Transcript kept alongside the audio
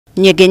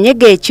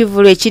Nyegenyege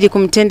ekivulu ekiri ku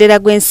mutendera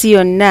gw'ensi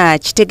yonna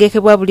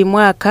kitegekebwa buli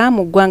mwaka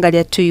mu ggwanga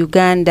lyattu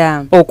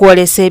Uganda.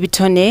 Okwolesa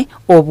ebitone,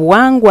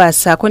 obuwangwa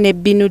ssaako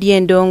n'ebbinu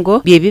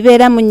ly'endongo bye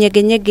bibeera mu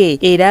nyegenyege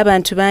era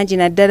abantu bangi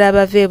naddala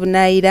abava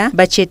ebunaayira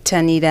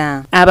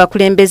bakyettanira.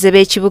 Abakulembeze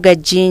b'ekibuga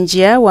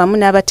Jinja wamu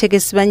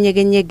n'abategesi ba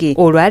nyegenyege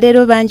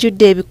olwaleero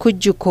banjudde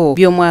ebikujjuko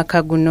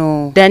by'omwaka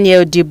guno.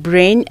 Daniel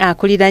Brain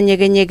akulira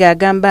nyegenyege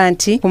agamba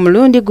nti ku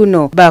mulundi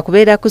guno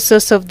baakubeera ku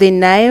Source of the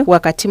Nile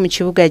wakati mu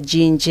kibuga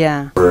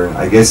Jinja.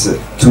 I guess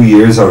 2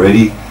 years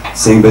already,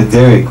 saying, but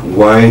Derek,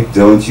 why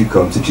don't you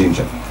come to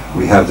Jinja?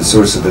 We have the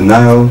Source of the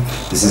Nile.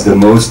 This is the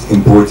most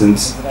important,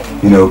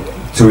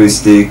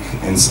 touristic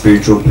and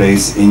spiritual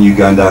place in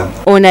Uganda.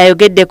 Ono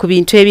ayogedde ku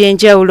bintu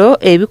eby'enjawulo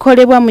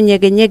ebikolebwa mu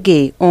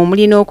nyegenyege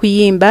omuli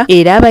n'okuyimba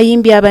era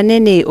abayimbi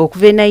abanene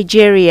okuva e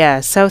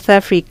Nigeria, South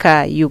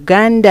Africa,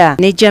 Uganda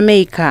ne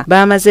Jamaica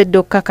bamaze dde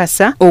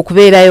okukakasa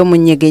okubeerayo mu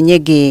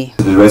nyegenyege.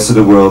 To the rest of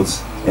the world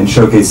and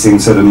showcasing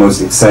some of the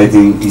most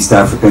exciting East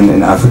African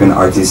and African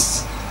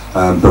artists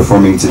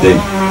performing today.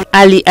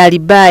 Ali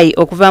Alibai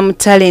okuva mu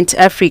Talent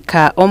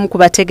Africa omu ku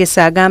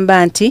bategesa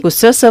agamba nti ku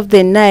Source of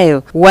the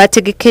Nile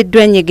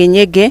wategekeddwa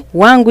nyegenyege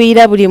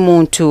wanguyira buli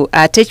muntu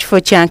ate ekifo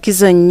kya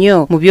nkizo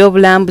nnyo mu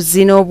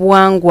by'obulambuzi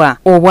n'obuwangwa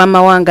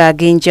obw'amawanga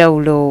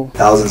ag'enjawulo.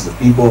 Thousands of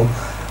people.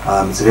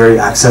 It's very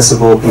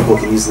accessible. People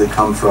can easily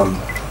come from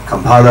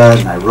Kampala,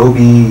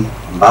 Nairobi,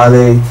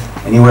 Mbale,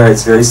 anywhere.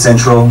 It's very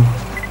central.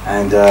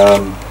 And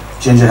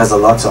Jinja has a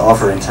lot to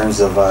offer in terms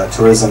of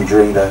tourism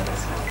during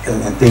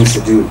and things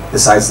to do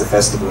besides the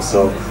festival.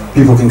 So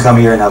people can come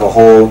here and have a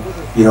whole,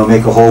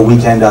 make a whole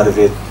weekend out of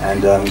it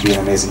and be an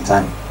amazing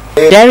time.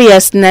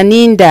 Darius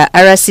Naninda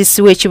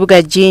RCC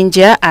w'ekibuga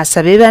Jinja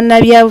asabye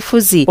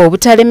bannabyabufuzi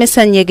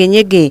obutalemesa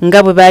nyegenyege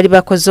nga bwe baali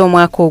bakoze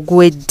omwaka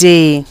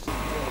oguwedde.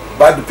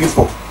 Bad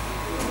people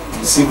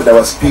received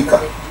our speaker.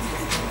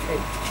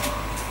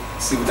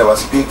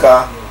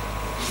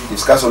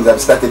 Discussions have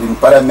started in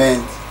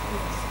Parliament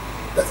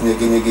that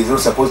Nyegenyege is not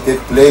supposed to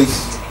take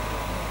place.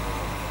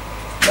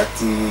 But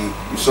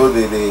you saw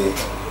the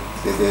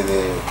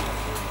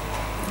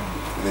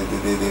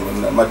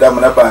Madam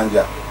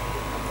Nabanja,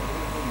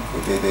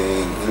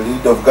 the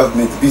leader of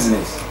government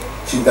business.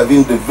 She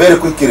intervened very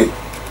quickly.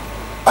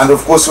 And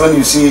of course, when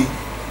you see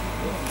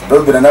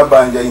Robin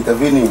Nabanja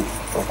intervening,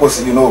 of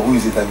course you know who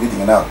is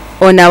intervening now.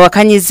 Ona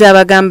wakanyiza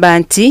abagamba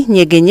nti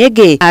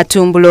nyegenyege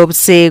atumbula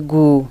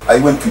obuseegu. I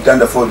went to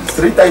Uganda for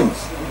 3 times.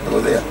 I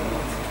was there.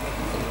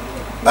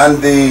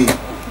 And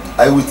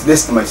I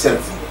witnessed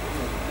myself.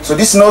 So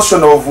this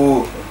notion of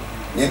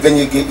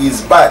Nyegenyege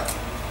is bad.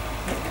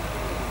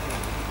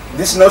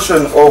 This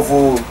notion of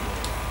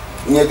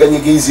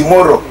Nyegenyege is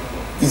immoral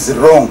is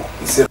wrong.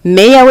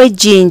 Meya we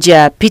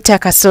Jinja Peter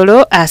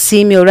Kasolo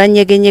asiimye olwa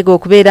nyegenyege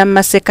okubeera mu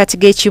masekkati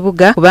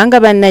g'ekibuga kubanga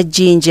banna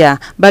Jinja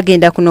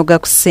bagenda kunoga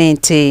ku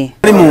ssente.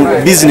 Mu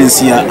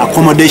business ya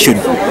accommodation,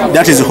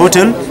 that is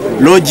hotel,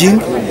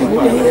 lodging,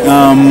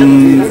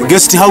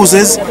 guest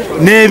houses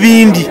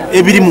n'ebindi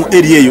ebiri mu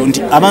area eyo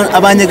nti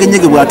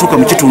abanyegenyege bwatuuka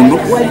mu kitundu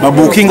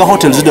babookinga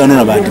hotels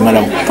zidanona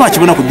badimalawo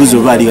twakibona ku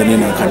buzo baaliga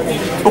nenankana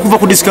okuva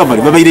ku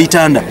discovery babayire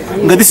itanda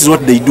nga this is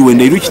what they do when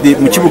they reach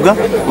mu kibuga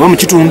oba mu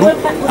kitundu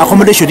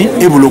accommodation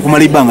able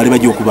okumala ibanga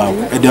libajja okubaawo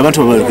edde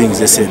abantu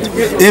babalinze sente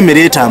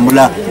emere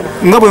etambula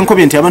nga bwe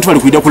nkobye nti abantu bali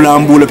kuyida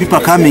kulambula people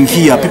coming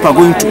here, people are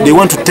going to, they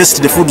want to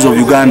test the foods of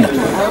Uganda.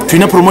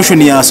 Tulina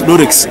promotion ya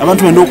Rolex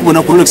abantu benda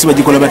okubona ku Rolex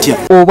bagikola batya.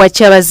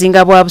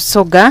 Obwakyabazinga bwa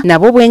Busoga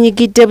nabo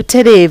bwenyigidde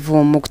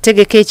butereevu mu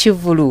kutegeka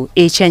ekivulu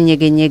ekya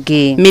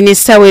nyegenyege.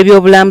 Minisita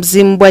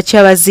w'ebyobulambuzi mu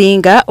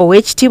Bwakyabazinga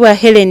ow'ekitiibwa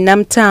Helen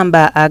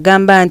Namutamba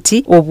agamba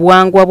nti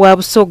obuwangwa bwa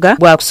Busoga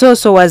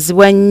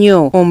bwakusoosowazibwa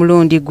nnyo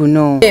omulundi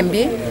guno.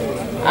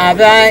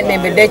 Aba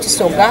nembedde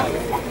ekisoga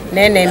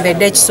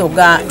nembedde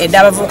ekisoga edda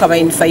abavubuka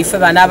bayindifa ife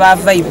bana ba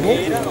vibe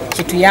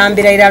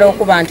kituyambira irala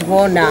okuba nti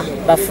boona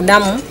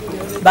bafunamu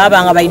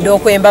babanga bayidde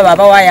okwemba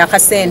babawaaya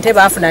akasente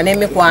bafuna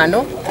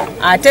n'emikwano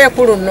ate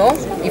kuluno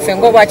ife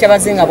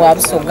ng'Obwakyabazinga bwa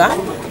Busoga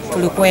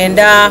tuli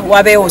kwenda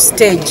wabeewo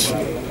stage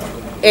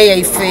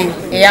eyaife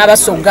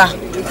ey'abasoga.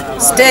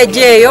 Stage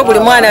eyo buli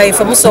mwana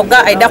waife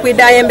musoga aidda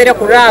kwidda ayembere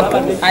ku rap,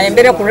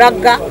 ayembere ku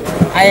ragga,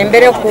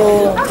 ayembere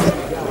ku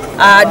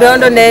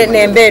dondo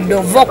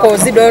nembedo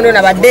vocals dondo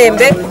na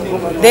badembe.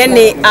 Then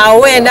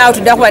awe now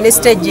tudda kuba ne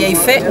stage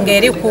yaife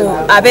ngeri ku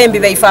abembi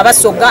baife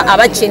abasoga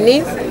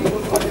abakini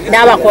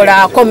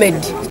n'abakola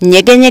comedy.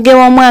 Nyegenyege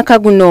w'omwaka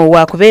guno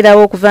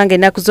wakubeerawo okuva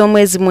ng'ennaku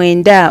z'omwezi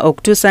 9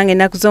 okutuusa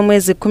ng'ennaku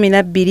z'omwezi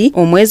 12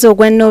 omwezi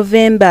ogwa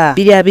Novemba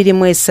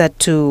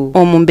 2023.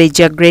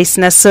 Omumbejja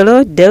Grace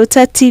Nasolo,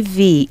 Delta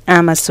TV,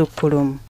 Amasukulumu.